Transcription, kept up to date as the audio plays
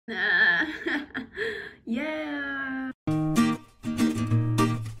Yeah.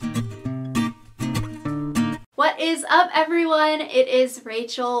 What is up, everyone? It is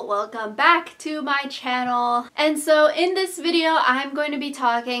Rachel. Welcome back to my channel. And so in this video, I'm going to be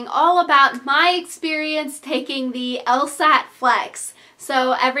talking all about my experience taking the LSAT-Flex.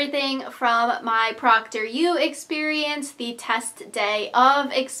 So everything from my ProctorU experience, the test day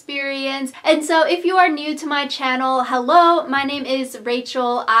of experience. And so if you are new to my channel, hello, my name is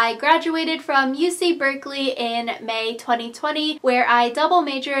Rachel. I graduated from UC Berkeley in May 2020, where I double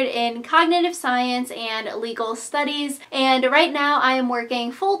majored in cognitive science and legal studies. And right now I am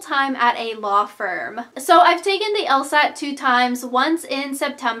working full-time at a law firm. So I've taken the LSAT 2 times, once in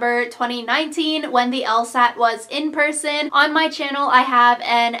September 2019 when the LSAT was in person. On my channel, I have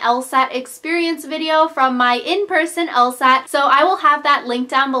an LSAT experience video from my in-person LSAT, so I will have that link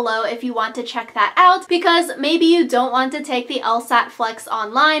down below if you want to check that out, because maybe you don't want to take the LSAT-Flex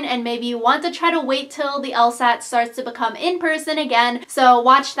online and maybe you want to try to wait till the LSAT starts to become in-person again, so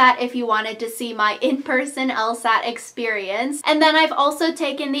watch that if you wanted to see my in-person LSAT experience. And then I've also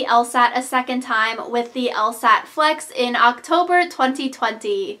taken the LSAT a second time with the LSAT-Flex in October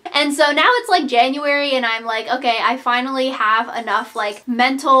 2020. And so now it's like January and I'm like, okay, I finally have enough like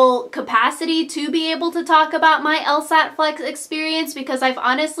mental capacity to be able to talk about my LSAT-Flex experience, because I've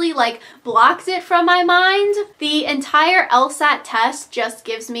honestly like blocked it from my mind. The entire LSAT test just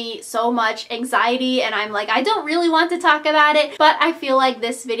gives me so much anxiety and I'm like, I don't really want to talk about it, but I feel like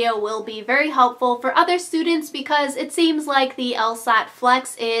this video will be very helpful for other students because it seems like the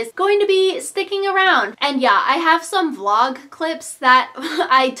LSAT-Flex is going to be sticking around. And yeah, I have some vlog clips that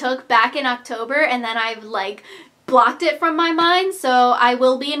I took back in October and then I've like blocked it from my mind, so I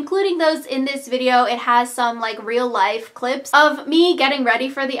will be including those in this video. It has some like real life clips of me getting ready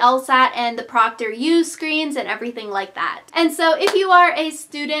for the LSAT and the ProctorU screens and everything like that. And so if you are a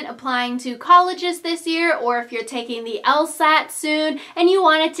student applying to colleges this year, or if you're taking the LSAT soon and you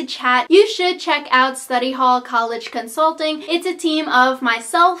wanted to chat, you should check out Study Hall College Consulting. It's a team of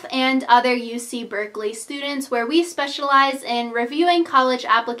myself and other UC Berkeley students where we specialize in reviewing college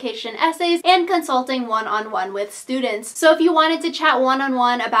application essays and consulting one-on-one with students. So if you wanted to chat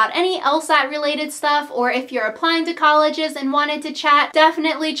one-on-one about any LSAT related stuff, or if you're applying to colleges and wanted to chat,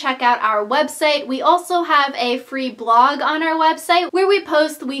 definitely check out our website. We also have a free blog on our website where we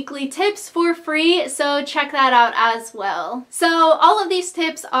post weekly tips for free, so check that out as well. So all of these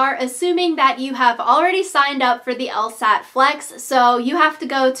tips are assuming that you have already signed up for the LSAT-Flex, so you have to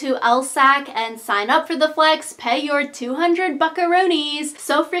go to LSAC and sign up for the Flex, pay your 200 buckaroonies.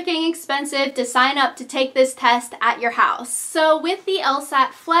 So freaking expensive to sign up to take this test at your house. So with the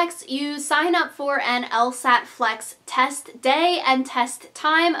LSAT-Flex, you sign up for an LSAT-Flex test day and test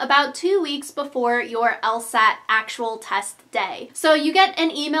time about 2 weeks before your LSAT actual test day. So you get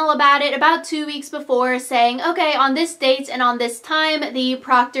an email about it about 2 weeks before saying, okay, on this date and on this time, the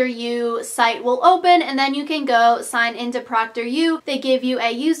ProctorU site will open and then you can go sign into ProctorU. They give you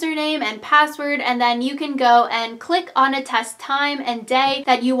a username and password and then you can go and click on a test time and day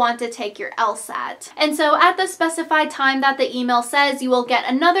that you want to take your LSAT. And so at the specified time that the email says, you will get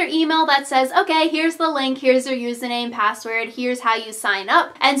another email that says, okay, here's the link, here's your username, password, here's how you sign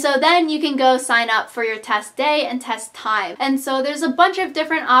up. And so then you can go sign up for your test day and test time. And so there's a bunch of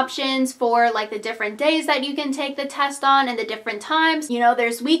different options for like the different days that you can take the test on and the different times. You know,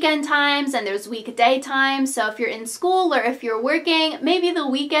 there's weekend times and there's weekday times. So if you're in school or if you're working, maybe the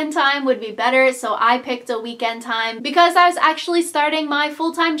weekend time would be better. So I picked a weekend time because I was actually starting my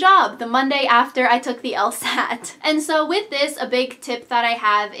full-time job the Monday after I took the LSAT. And so with this, a big tip that I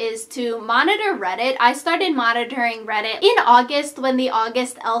have is to monitor Reddit. I started monitoring Reddit in August when the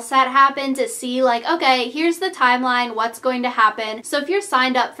August LSAT happened to see like, okay, here's the timeline, what's going to happen. So if you're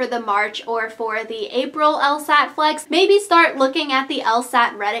signed up for the March or for the April LSAT-Flex, maybe start looking at the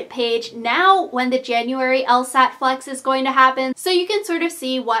LSAT Reddit page now when the January LSAT-Flex is going to happen, so you can sort of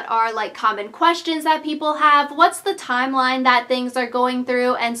see what are like common questions that people have, what's the timeline that things are going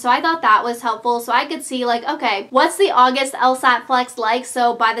through. And so I thought that was helpful, so I could see like, okay, what's the August LSAT-Flex like?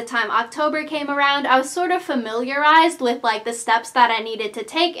 So by the time October came around, I was sort of familiarized with like the steps that I needed to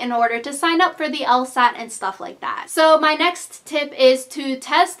take in order to sign up for the LSAT and stuff like that. So my next tip is to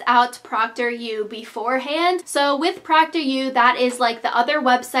test out ProctorU beforehand. So with ProctorU, that is like the other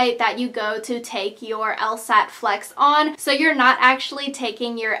website that you go to take your LSAT-Flex on. So you're not actually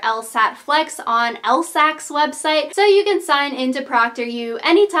taking your LSAT-Flex on LSAC's website. So you can sign into ProctorU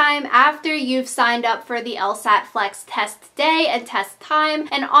anytime after you've signed up for the LSAT-Flex test day and test time,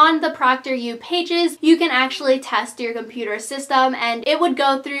 and on the ProctorU pages, you can actually test your computer system, and it would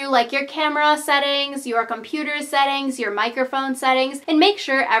go through like your camera settings, your computer settings, your microphone settings, and make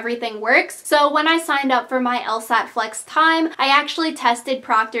sure everything works. So when I signed up for my LSAT-Flex time, I actually tested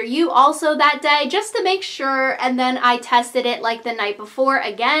ProctorU also that day just to make sure, and then I tested it like the night before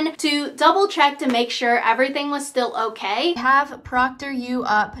again to double check to make sure everything was still okay. I have ProctorU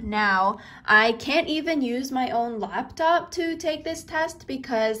up now. I can't even use my own laptop to take this test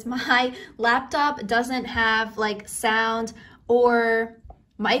because my laptop doesn't have like sound or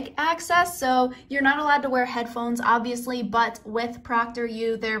mic access, so you're not allowed to wear headphones obviously, but with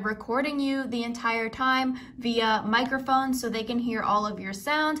ProctorU they're recording you the entire time via microphone so they can hear all of your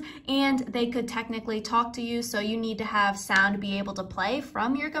sound, and they could technically talk to you, so you need to have sound be able to play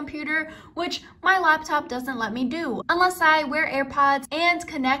from your computer, which my laptop doesn't let me do unless I wear AirPods and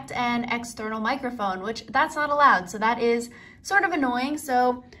connect an external microphone, which that's not allowed, so that is sort of annoying.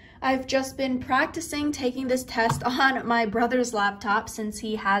 So I've just been practicing taking this test on my brother's laptop since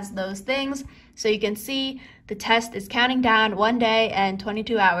he has those things. So you can see the test is counting down 1 day and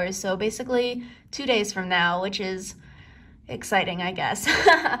 22 hours. So basically 2 days from now, which is exciting, I guess.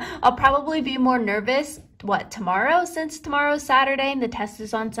 I'll probably be more nervous, tomorrow, since tomorrow's Saturday and the test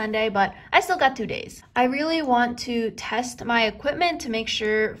is on Sunday, but I still got 2 days. I really want to test my equipment to make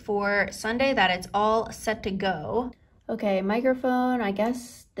sure for Sunday that it's all set to go. Okay, microphone, I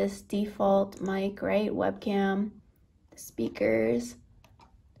guess this default mic, right? Webcam, the speakers.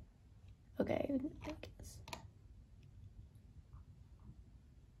 Okay, I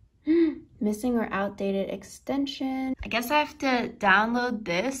guess. Missing or outdated extension. I guess I have to download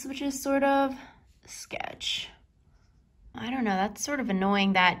this, which is sort of sketch. I don't know, that's sort of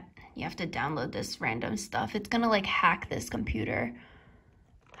annoying that you have to download this random stuff. It's gonna like hack this computer.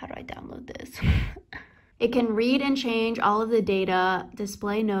 How do I download this? It can read and change all of the data,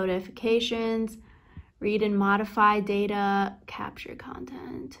 display notifications, read and modify data, capture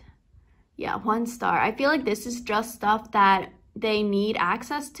content. Yeah, 1 star. I feel like this is just stuff that they need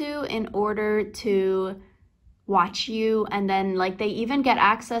access to in order to watch you, and then like they even get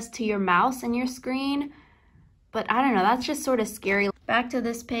access to your mouse and your screen. But I don't know, that's just sort of scary. Back to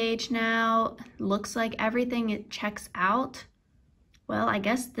this page now. Looks like everything it checks out. Well, I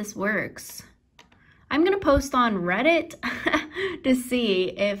guess this works. I'm gonna post on Reddit to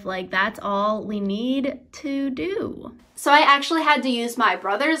see if like that's all we need to do. So I actually had to use my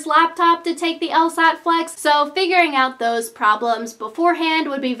brother's laptop to take the LSAT-Flex, so figuring out those problems beforehand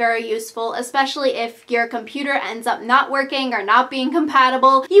would be very useful, especially if your computer ends up not working or not being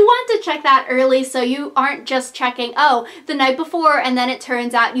compatible. You want to check that early so you aren't just checking, oh, the night before, and then it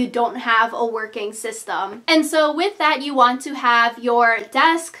turns out you don't have a working system. And so with that, you want to have your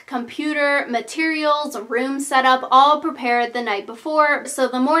desk, computer, materials, room setup all prepared the night before, so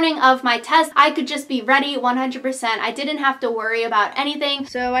the morning of my test, I could just be ready 100%. I didn't have to worry about anything.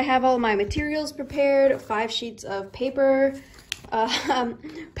 So I have all my materials prepared, 5 sheets of paper,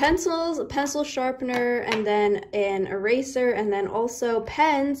 pencils, a pencil sharpener, and then an eraser, and then also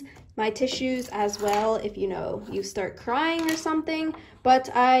pens, my tissues as well if you start crying or something.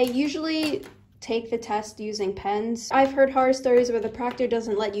 But I usually take the test using pens. I've heard horror stories where the proctor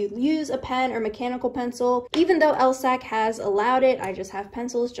doesn't let you use a pen or mechanical pencil. Even though LSAC has allowed it, I just have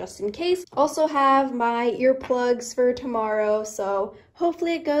pencils just in case. Also have my earplugs for tomorrow, so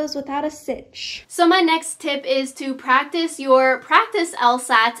hopefully it goes without a sitch. So my next tip is to practice your practice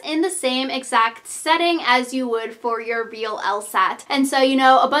LSATs in the same exact setting as you would for your real LSAT. And so,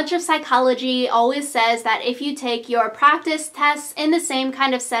 a bunch of psychology always says that if you take your practice tests in the same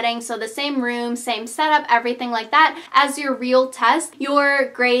kind of setting, so the same room, same setup, everything like that, as your real test,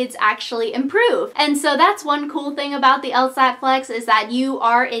 your grades actually improve. And so that's one cool thing about the LSAT-Flex is that you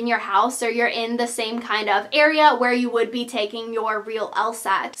are in your house, or you're in the same kind of area where you would be taking your real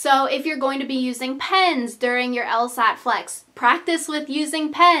LSAT. So if you're going to be using pens during your LSAT-Flex, practice with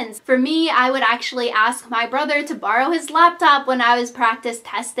using pens. For me, I would actually ask my brother to borrow his laptop when I was practice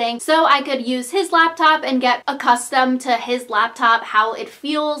testing so I could use his laptop and get accustomed to his laptop, how it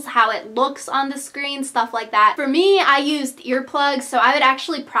feels, how it looks on the screen, stuff like that. For me, I used earplugs, so I would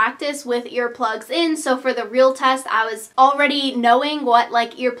actually practice with earplugs in. So for the real test, I was already knowing what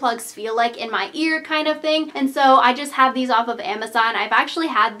like earplugs feel like in my ear kind of thing. And so I just have these off of Amazon. I've actually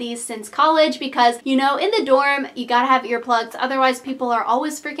had these since college because, in the dorm, you gotta have earplugs earbuds, otherwise people are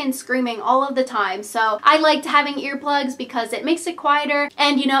always freaking screaming all of the time. So I liked having earplugs because it makes it quieter.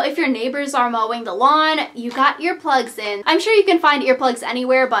 And you know, if your neighbors are mowing the lawn, you got earplugs in. I'm sure you can find earplugs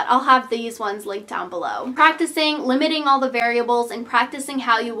anywhere, but I'll have these ones linked down below. Practicing, limiting all the variables, and practicing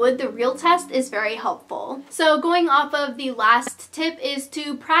how you would the real test is very helpful. So going off of the last tip is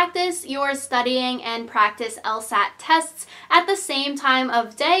to practice your studying and practice LSAT tests at the same time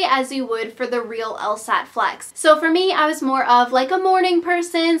of day as you would for the real LSAT-Flex. So for me, I was more of like a morning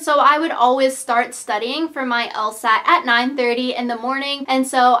person, so I would always start studying for my LSAT at 9:30 in the morning, and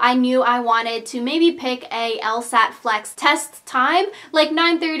so I knew I wanted to maybe pick a LSAT-Flex test time, like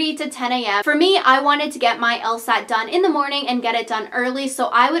 9:30 to 10 a.m. For me, I wanted to get my LSAT done in the morning and get it done early, so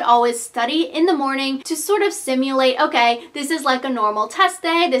I would always study in the morning to sort of simulate, okay, this is like a normal test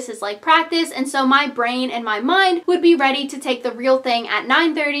day, this is like practice, and so my brain and my mind would be ready to take the real thing at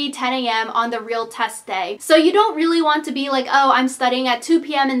 9:30, 10 a.m. on the real test day. So you don't really want to be like, oh, I'm studying at 2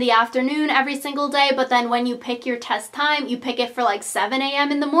 p.m. in the afternoon every single day, but then when you pick your test time, you pick it for like 7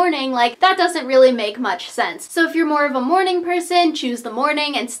 a.m. in the morning. Like, that doesn't really make much sense. So if you're more of a morning person, choose the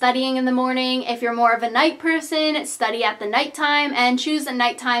morning and studying in the morning. If you're more of a night person, study at the nighttime and choose a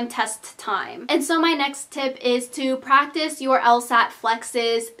nighttime test time. And so my next tip is to practice your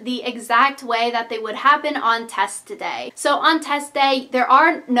LSAT-Flexes the exact way that they would happen on test day. So on test day, there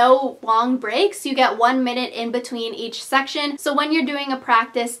are no long breaks. You get 1 minute in between each section. So when you're doing a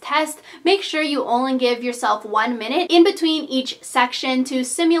practice test, make sure you only give yourself 1 minute in between each section to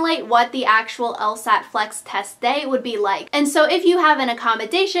simulate what the actual LSAT-Flex test day would be like. And so if you have an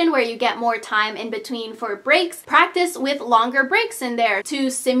accommodation where you get more time in between for breaks, practice with longer breaks in there to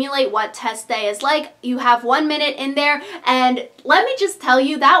simulate what test day is like. You have 1 minute in there, and let me just tell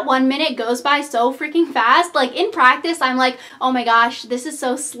you, that 1 minute goes by so freaking fast. Like, in practice, I'm like, oh my gosh, this is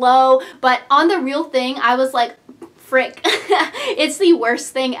so slow. But on the real thing, I was like, frick. It's the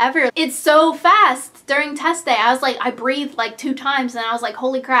worst thing ever. It's so fast. During test day, I was like, I breathed like 2 times and I was like,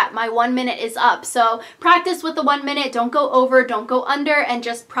 holy crap, my 1 minute is up. So practice with the 1 minute, don't go over, don't go under, and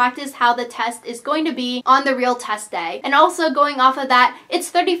just practice how the test is going to be on the real test day. And also going off of that,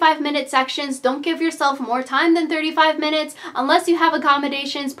 it's 35-minute sections. Don't give yourself more time than 35 minutes. Unless you have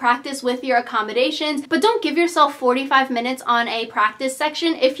accommodations, practice with your accommodations, but don't give yourself 45 minutes on a practice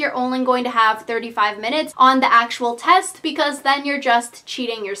section if you're only going to have 35 minutes on the actual test, because then you're just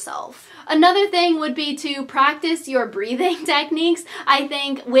cheating yourself. Another thing would be to practice your breathing techniques. I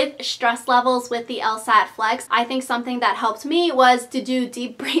think with stress levels with the LSAT-Flex, I think something that helped me was to do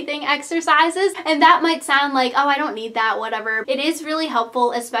deep breathing exercises. And that might sound like, oh, I don't need that, whatever. It is really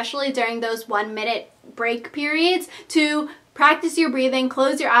helpful, especially during those 1 minute break periods, to practice your breathing,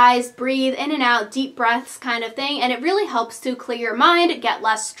 close your eyes, breathe in and out, deep breaths kind of thing, and it really helps to clear your mind, get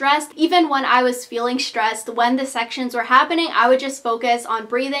less stressed. Even when I was feeling stressed, when the sections were happening, I would just focus on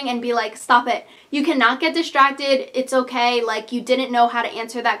breathing and be like, stop it. You cannot get distracted. It's okay. Like, you didn't know how to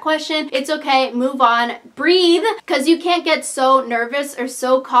answer that question. It's okay. Move on. Breathe, because you can't get so nervous or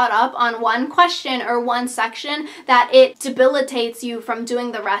so caught up on one question or one section that it debilitates you from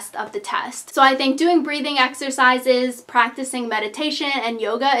doing the rest of the test. So I think doing breathing exercises, practicing meditation and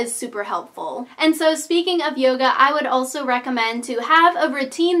yoga is super helpful. And so speaking of yoga, I would also recommend to have a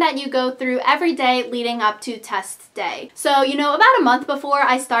routine that you go through every day leading up to test day. So, you know, about a month before,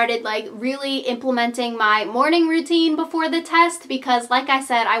 I started like really implementing my morning routine before the test, because like I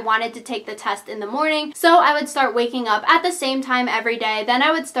said, I wanted to take the test in the morning. So I would start waking up at the same time every day. Then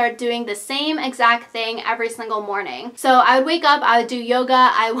I would start doing the same exact thing every single morning. So I would wake up, I would do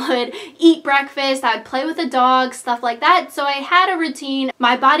yoga, I would eat breakfast, I would play with the dog, stuff like that. So I had a routine.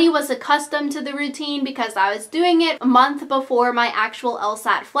 My body was accustomed to the routine because I was doing it a month before my actual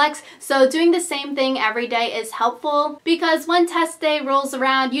LSAT-Flex. So doing the same thing every day is helpful, because when test day rolls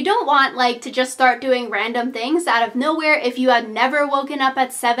around, you don't want like to just start doing random things out of nowhere if you had never woken up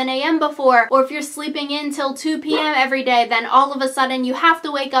at 7 a.m. before, or if you're sleeping in till 2 p.m. every day, then all of a sudden you have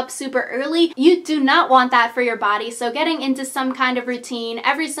to wake up super early. You do not want that for your body. So getting into some kind of routine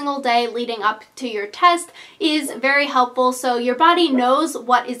every single day leading up to your test is very helpful, so your body knows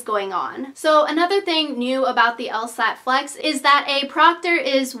what is going on. So another thing new about the LSAT-Flex is that a proctor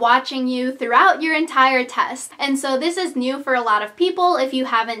is watching you throughout your entire test. And so this is new for a lot of people if you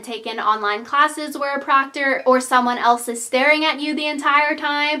haven't taken online classes where a proctor or someone else is staring at you the entire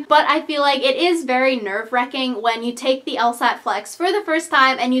time. But I feel like it is very nerve-wracking when you take the LSAT-Flex for the first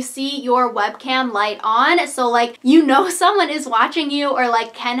time and you see your webcam light on. So like, you know someone is watching you or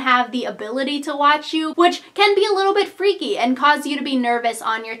like can have the ability to watch you, which can be a little bit freaky freaky and cause you to be nervous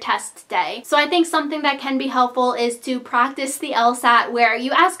on your test day. So I think something that can be helpful is to practice the LSAT where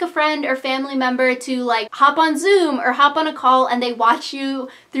you ask a friend or family member to like hop on Zoom or hop on a call and they watch you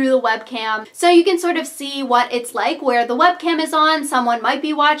through the webcam. So you can sort of see what it's like where the webcam is on, someone might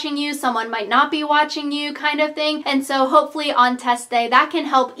be watching you, someone might not be watching you kind of thing. And so hopefully on test day that can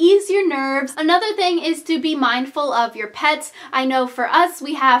help ease your nerves. Another thing is to be mindful of your pets. I know for us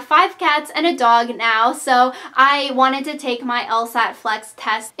we have 5 cats and a dog now, so I wanted to take my LSAT-Flex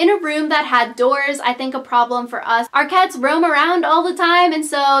test in a room that had doors. I think a problem for us, our cats roam around all the time, and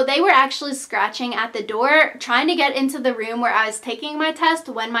so they were actually scratching at the door trying to get into the room where I was taking my test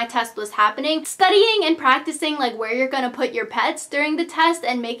when my test was happening. Studying and practicing like where you're going to put your pets during the test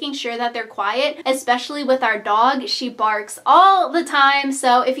and making sure that they're quiet, especially with our dog. She barks all the time,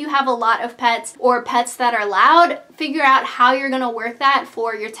 so if you have a lot of pets or pets that are loud, figure out how you're going to work that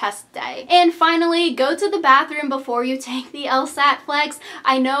for your test day. And finally, go to the bathroom before you take the LSAT-Flex.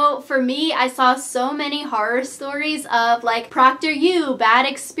 I know for me, I saw so many horror stories of like ProctorU, bad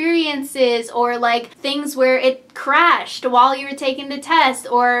experiences, or like things where it crashed while you were taking the test,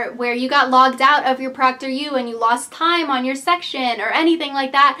 or where you got logged out of your ProctorU and you lost time on your section or anything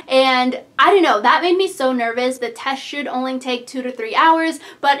like that. And I don't know, that made me so nervous. The test should only take 2 to 3 hours,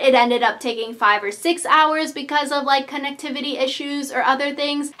 but it ended up taking 5 or 6 hours because of like connectivity issues or other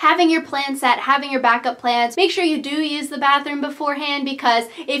things. Having your plan set, having your backup plans, make sure you do use the bathroom beforehand, because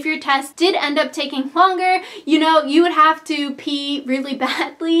if your test did end up taking longer, you know, you would have to pee really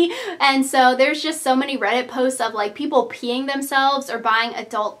badly. And so there's just so many Reddit posts of like people peeing themselves or buying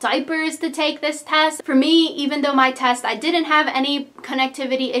adult diapers to take this test. For me, even though my test, I didn't have any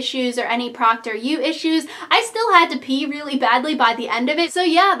connectivity issues or any ProctorU issues, I still had to pee really badly by the end of it. So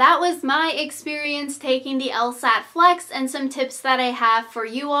yeah, that was my experience taking the LSAT-Flex and some tips that I have for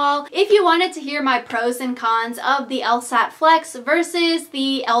you all. If you wanted to hear my pros and cons of the LSAT-Flex versus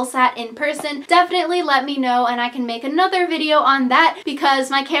the LSAT in person, definitely let me know and I can make another video on that, because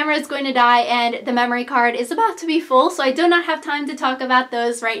my camera is going to die and the memory card is about to be full, so I do not have time to talk about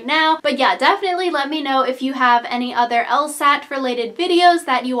those right now. But yeah, definitely let me know if you have any other LSAT related videos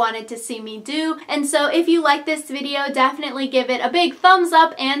that you wanted to see me do. And so if you like this video, definitely give it a big thumbs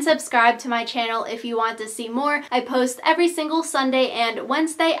up and subscribe to my channel if you want to see more. I post every single Sunday and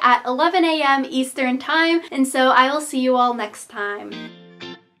Wednesday at 11 a.m. Eastern time, and so I will see you all next time.